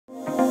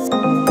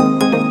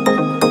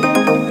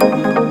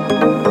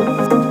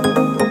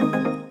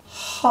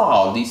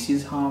This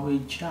is Harvey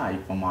Jai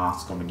from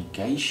Ask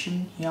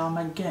Communication. Here I'm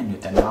again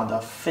with another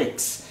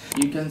fix.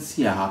 You can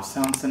see I have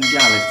Samsung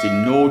Galaxy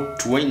Note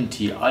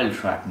 20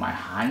 Ultra at my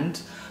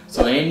hand.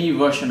 So any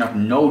version of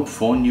Note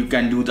phone, you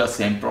can do the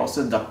same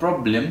process. The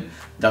problem,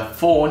 the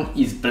phone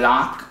is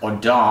black or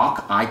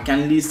dark. I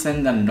can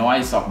listen the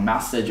noise of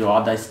message or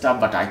other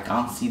stuff, but I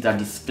can't see the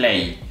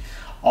display.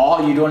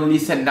 Or you don't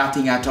listen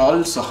nothing at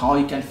all. So how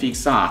you can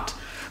fix that?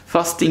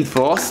 First thing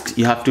first,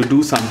 you have to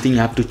do something. You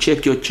have to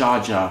check your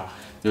charger.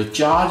 Your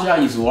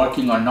charger is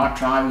working or not.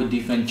 Try with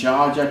different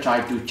charger.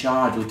 Try to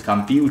charge with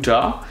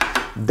computer.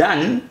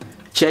 Then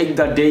check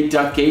the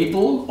data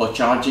cable or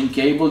charging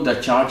cable. The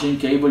charging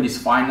cable is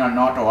fine or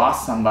not, or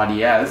ask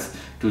somebody else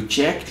to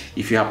check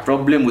if you have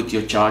problem with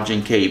your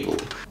charging cable.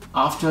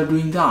 After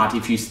doing that,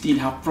 if you still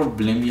have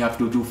problem, you have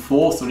to do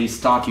force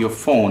restart your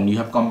phone. You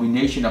have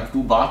combination of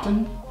two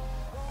buttons.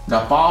 The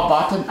power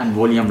button and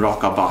volume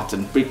rocker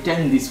button.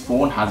 Pretend this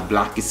phone has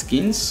black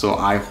skin, so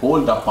I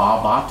hold the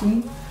power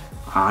button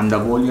and the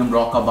volume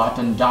rocker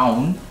button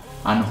down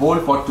and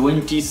hold for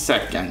 20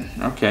 seconds.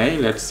 Okay,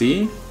 let's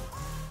see.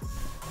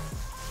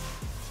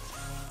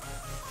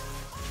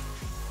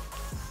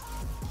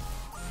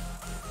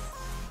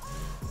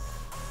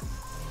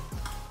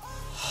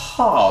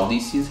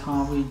 This is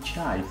Harvey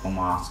Jai from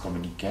Ask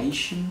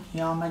Communication.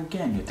 Here I'm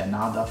again with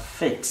another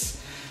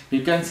fix.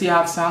 You can see I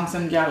have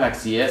Samsung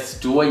Galaxy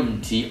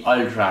S20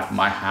 Ultra at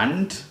my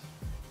hand.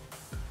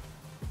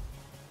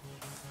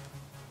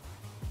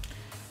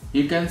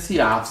 You can see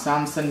I have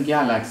Samsung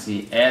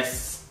Galaxy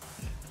S.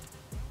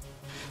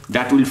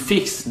 That will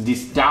fix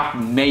this tap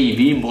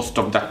maybe most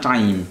of the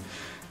time.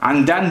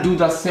 And then do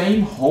the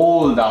same,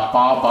 hold the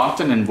power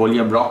button and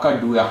volume rocker,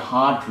 do a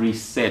hard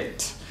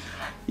reset.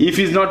 If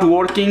it's not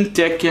working,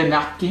 take a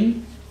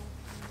napkin.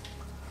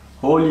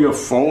 Hold your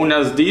phone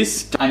as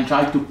this and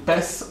try to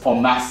press or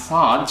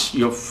massage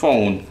your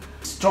phone.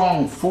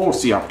 Strong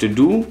force you have to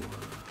do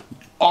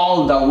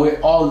all the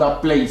way, all the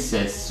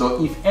places.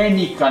 So if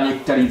any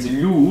connector is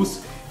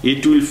loose,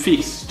 it will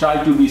fix.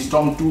 Try to be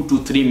strong 2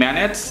 to 3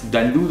 minutes.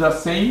 Then do the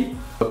same.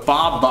 The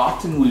power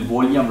button will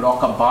volume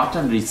rocker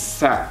button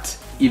reset.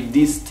 If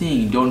this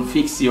thing don't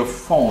fix your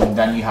phone,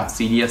 then you have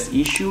serious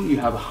issue. You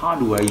have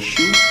hardware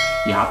issue.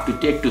 You have to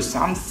take to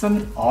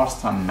Samsung or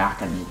some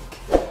mechanic.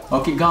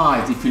 Okay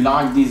guys, if you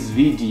like this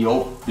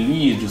video,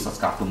 please do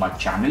subscribe to my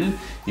channel.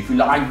 If you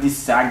like this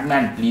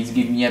segment, please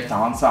give me a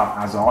thumbs up.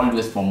 As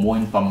always, for more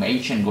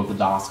information, go to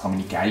the Ask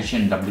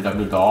Communication,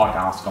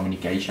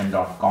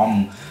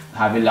 www.askcommunication.com.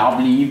 Have a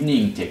lovely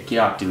evening. Take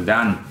care. Till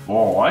then,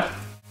 bye.